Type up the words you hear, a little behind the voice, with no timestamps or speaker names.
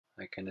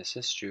I can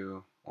assist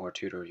you or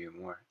tutor you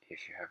more.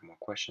 If you have more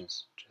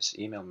questions, just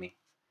email me.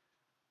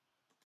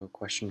 So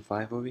question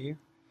 5 over here,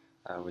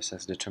 which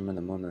says determine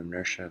the moment of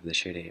inertia of the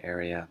shaded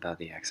area about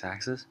the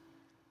x-axis.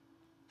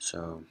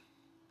 So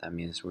that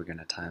means we're going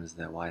to times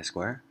the y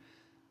square.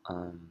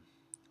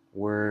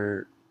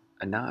 We're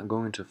not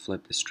going to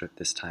flip the strip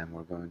this time.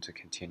 We're going to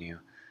continue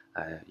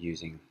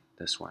using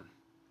this one.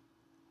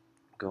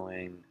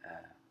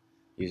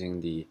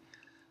 Using the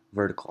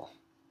vertical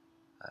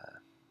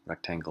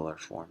rectangular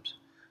forms.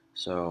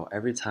 So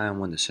every time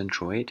when the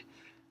centroid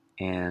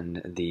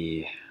and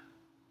the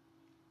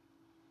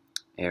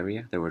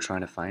area that we're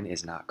trying to find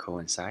is not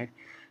coincide,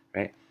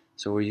 right?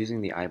 So we're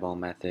using the eyeball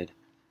method,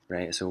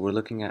 right? So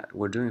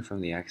we're doing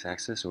from the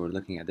x-axis, so we're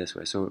looking at this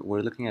way. So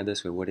we're looking at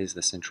this way. What is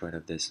the centroid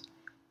of this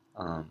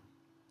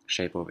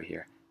shape over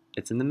here?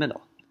 It's in the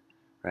middle,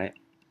 right?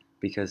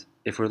 Because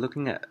if we're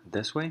looking at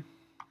this way,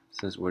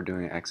 since we're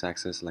doing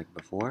x-axis like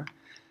before,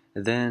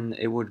 then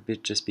it would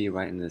just be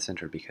right in the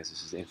center because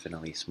this is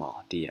infinitely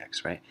small,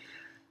 dx, right?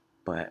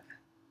 But,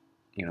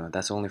 you know,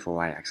 that's only for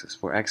y-axis.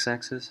 For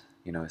x-axis,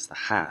 you know, it's the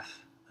half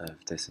of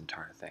this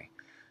entire thing.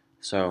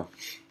 So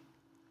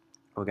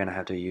we're going to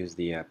have to use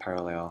the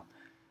parallel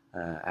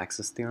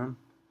axis theorem.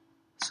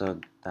 So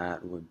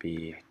that would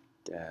be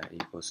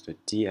equals to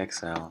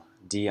dxl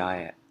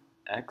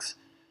dix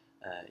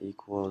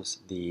equals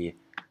the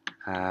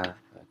half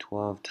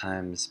 12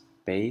 times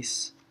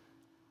base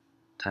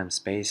times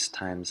space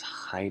times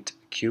height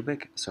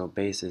cubic. So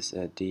base is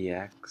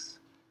dx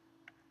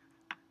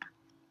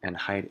and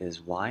height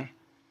is y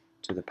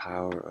to the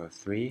power of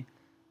 3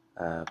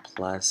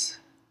 plus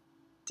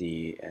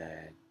the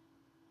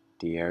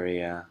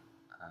area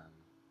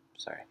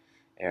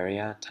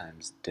area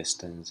times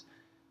distance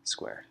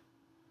squared,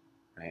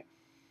 right?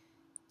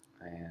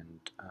 And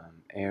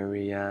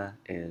area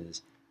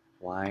is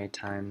y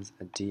times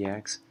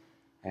dx,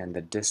 and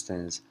the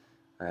distance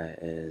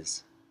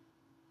is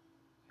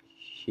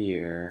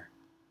here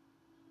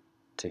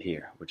to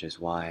here, which is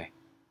y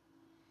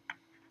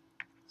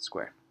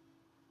squared.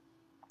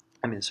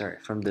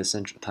 From the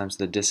center times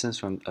the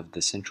distance of the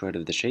centroid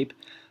of the shape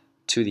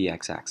to the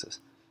x-axis,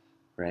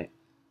 right?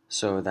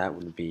 So that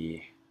would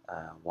be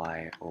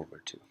y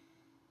over 2,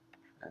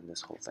 and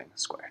this whole thing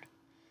squared.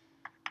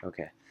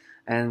 Okay,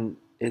 and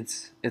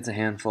it's a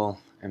handful.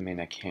 I mean,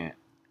 I can't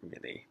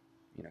really,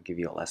 you know, give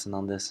you a lesson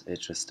on this.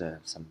 It's just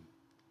some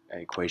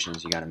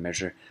equations you got to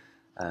measure.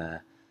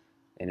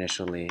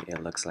 Initially,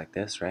 it looks like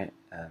this, right?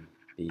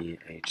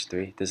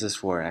 BH3. This is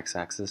for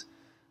x-axis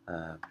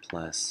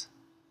plus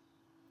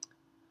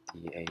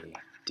DAD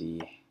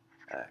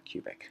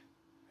cubic,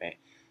 right?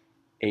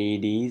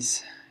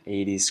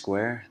 AD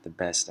square, the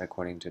best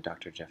according to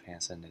Dr. Jeff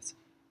Hansen. It's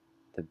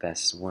the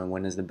best.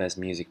 When is the best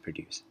music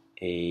produced?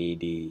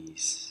 AD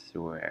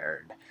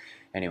squared.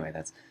 Anyway,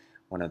 that's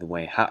one of the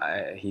way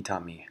he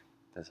taught me.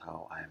 That's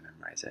how I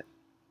memorize it.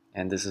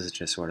 And this is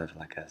just sort of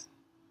like a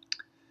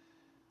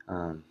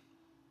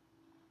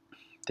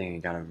thing you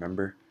gotta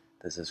remember.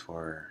 This is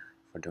for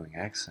doing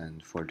x,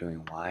 and for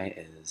doing y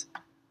is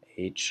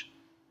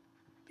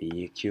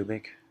HB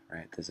cubic,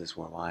 right? This is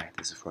for y,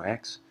 this is for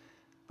x.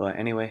 But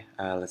anyway,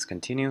 let's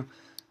continue.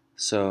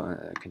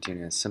 So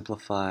continue to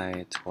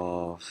simplify.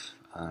 12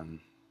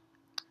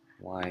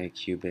 y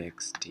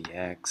cubics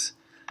dx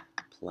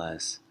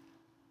plus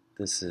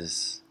this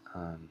is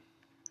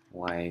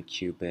y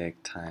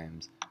cubic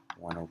times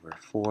 1 over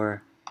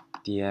 4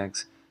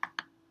 dx.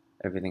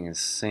 Everything is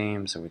the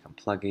same, so we can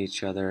plug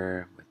each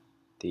other with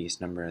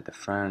these numbers at the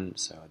front.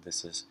 So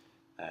this is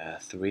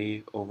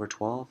 3 over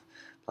 12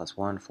 plus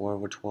 1, 4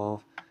 over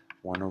 12,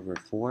 1 over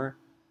 4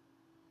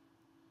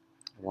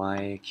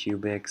 y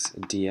cubics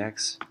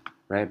dx,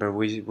 right? But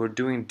we're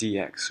doing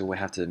dx, so we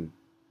have to,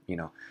 you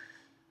know,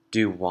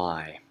 do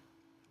y,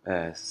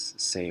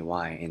 say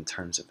y in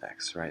terms of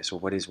x, right? So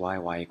what is y?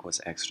 Y equals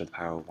x to the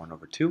power of 1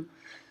 over 2.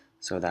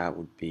 So that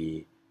would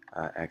be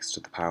x to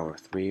the power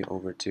of 3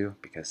 over 2,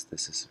 because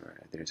this is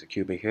there's a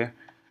cubic here.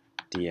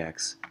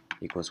 Dx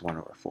equals 1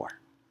 over 4.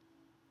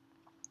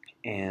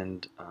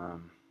 And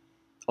 1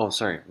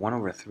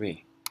 over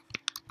 3.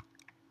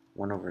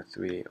 1 over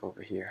 3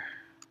 over here.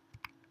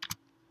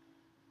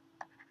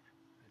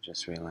 I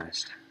just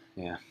realized,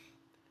 yeah.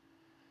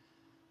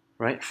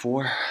 Right,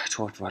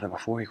 12 divided by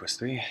 4 equals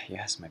 3.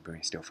 Yes, my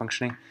brain's still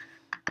functioning.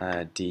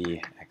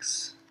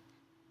 Dx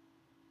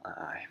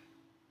I,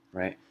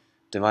 right?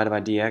 Divided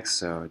by dx,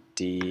 so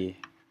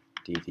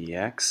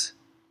dx,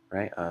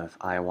 right, of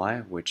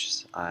iy, which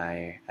is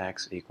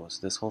ix equals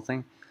this whole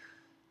thing,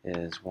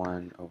 is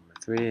 1 over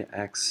 3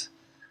 x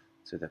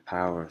to the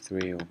power of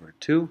 3 over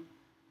 2.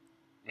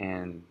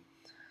 And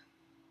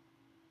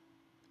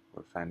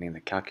we're finding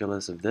the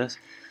calculus of this,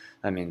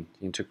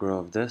 integral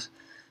of this.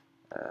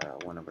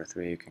 1 over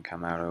 3 can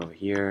come out over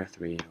here,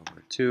 3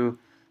 over 2,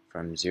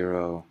 from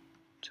 0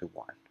 to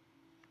 1,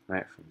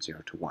 right, from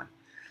 0 to 1.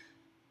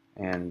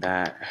 And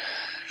that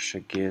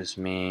should gives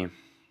me,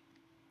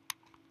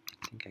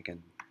 I think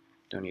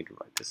don't need to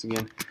write this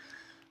again,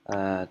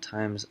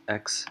 times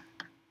x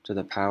to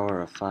the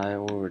power of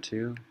 5 over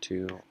 2,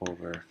 2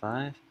 over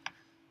 5,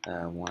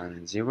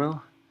 1,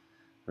 0,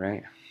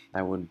 right?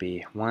 That would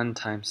be 1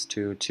 times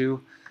 2,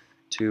 2,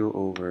 2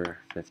 over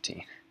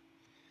 15.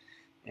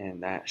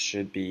 And that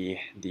should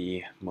be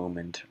the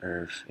moment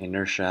of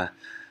inertia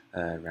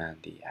around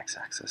the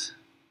x-axis.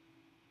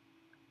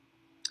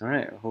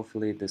 Alright,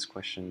 hopefully this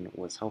question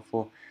was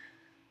helpful.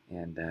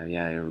 And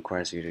yeah, it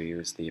requires you to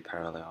use the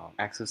parallel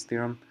axis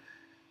theorem.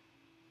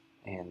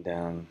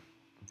 And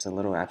it's a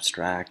little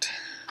abstract.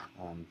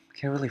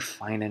 Can't really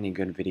find any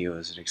good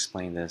videos that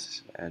explain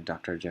this.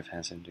 Dr. Jeff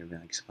Hansen didn't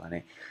really explain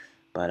it.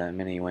 But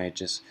anyway,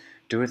 just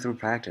do it through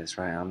practice,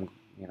 right?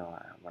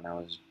 When I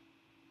was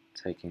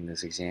taking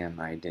this exam,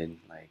 I did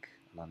like,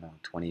 I don't know,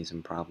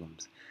 20-some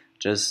problems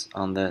just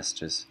on this.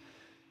 Just,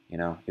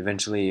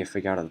 eventually you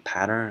figure out the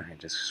pattern and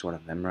just sort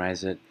of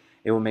memorize it.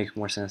 It will make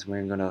more sense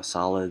when you go to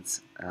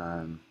solids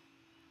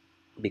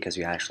because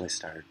you actually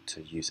start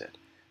to use it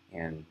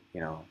and,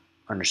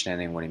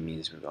 understanding what it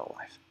means in real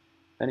life.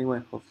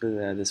 Anyway,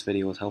 hopefully this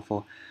video was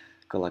helpful.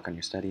 Good luck on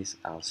your studies.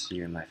 I'll see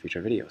you in my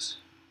future videos.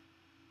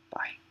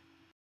 Bye.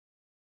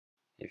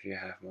 If you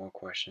have more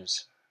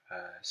questions,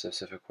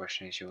 specific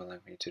questions you would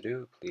like me to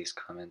do, please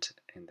comment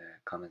in the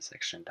comment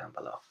section down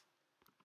below.